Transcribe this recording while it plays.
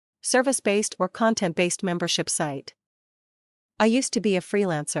service-based or content-based membership site. I used to be a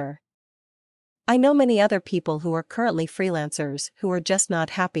freelancer. I know many other people who are currently freelancers who are just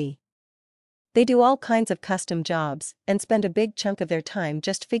not happy. They do all kinds of custom jobs and spend a big chunk of their time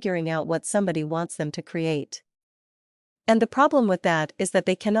just figuring out what somebody wants them to create. And the problem with that is that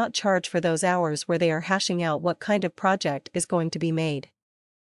they cannot charge for those hours where they are hashing out what kind of project is going to be made.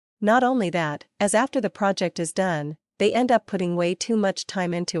 Not only that, as after the project is done, they end up putting way too much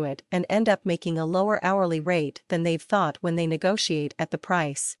time into it and end up making a lower hourly rate than they've thought when they negotiate at the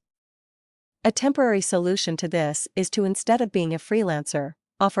price. A temporary solution to this is to, instead of being a freelancer,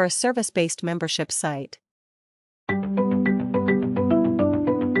 offer a service-based membership site.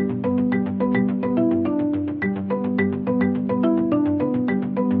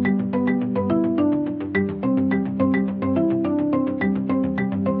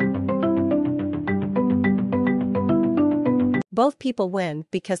 Both people win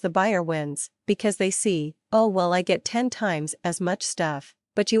because the buyer wins, because they see, oh well, I get 10 times as much stuff,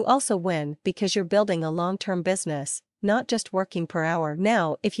 but you also win because you're building a long-term business, not just working per hour.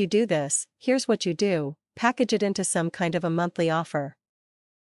 Now, if you do this, here's what you do: package it into some kind of a monthly offer.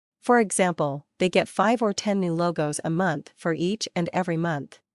 For example, they get 5 or 10 new logos a month for each and every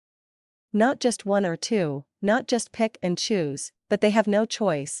month. Not just 1 or 2, not just pick and choose, but they have no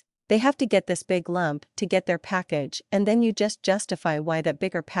choice. They have to get this big lump to get their package, and then you just justify why that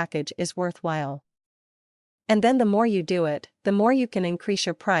bigger package is worthwhile. And then the more you do it, the more you can increase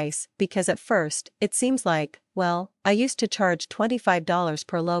your price, because at first, it seems like, well, I used to charge $25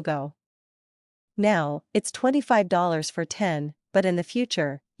 per logo. Now, it's $25 for 10, but in the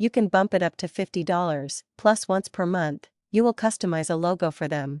future, you can bump it up to $50, plus once per month, you will customize a logo for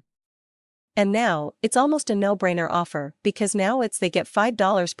them. And now, it's almost a no-brainer offer, because now they get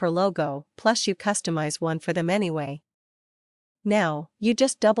 $5 per logo, plus you customize one for them anyway. Now, you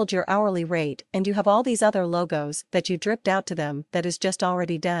just doubled your hourly rate and you have all these other logos that you dripped out to them that is just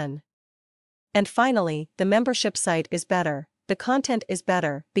already done. And finally, the membership site is better, the content is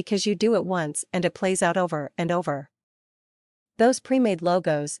better because you do it once and it plays out over and over. Those pre-made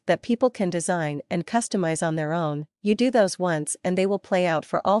logos that people can design and customize on their own, you do those once and they will play out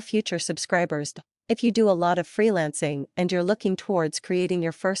for all future subscribers. If you do a lot of freelancing and you're looking towards creating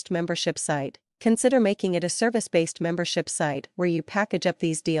your first membership site, consider making it a service-based membership site where you package up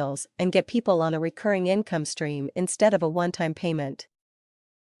these deals and get people on a recurring income stream instead of a one-time payment.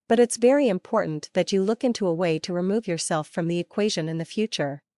 But it's very important that you look into a way to remove yourself from the equation in the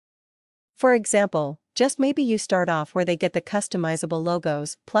future. For example, just maybe you start off where they get the customizable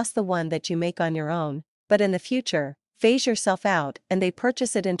logos plus the one that you make on your own, but in the future, phase yourself out and they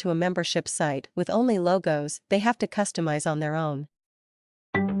purchase it into a membership site with only logos they have to customize on their own.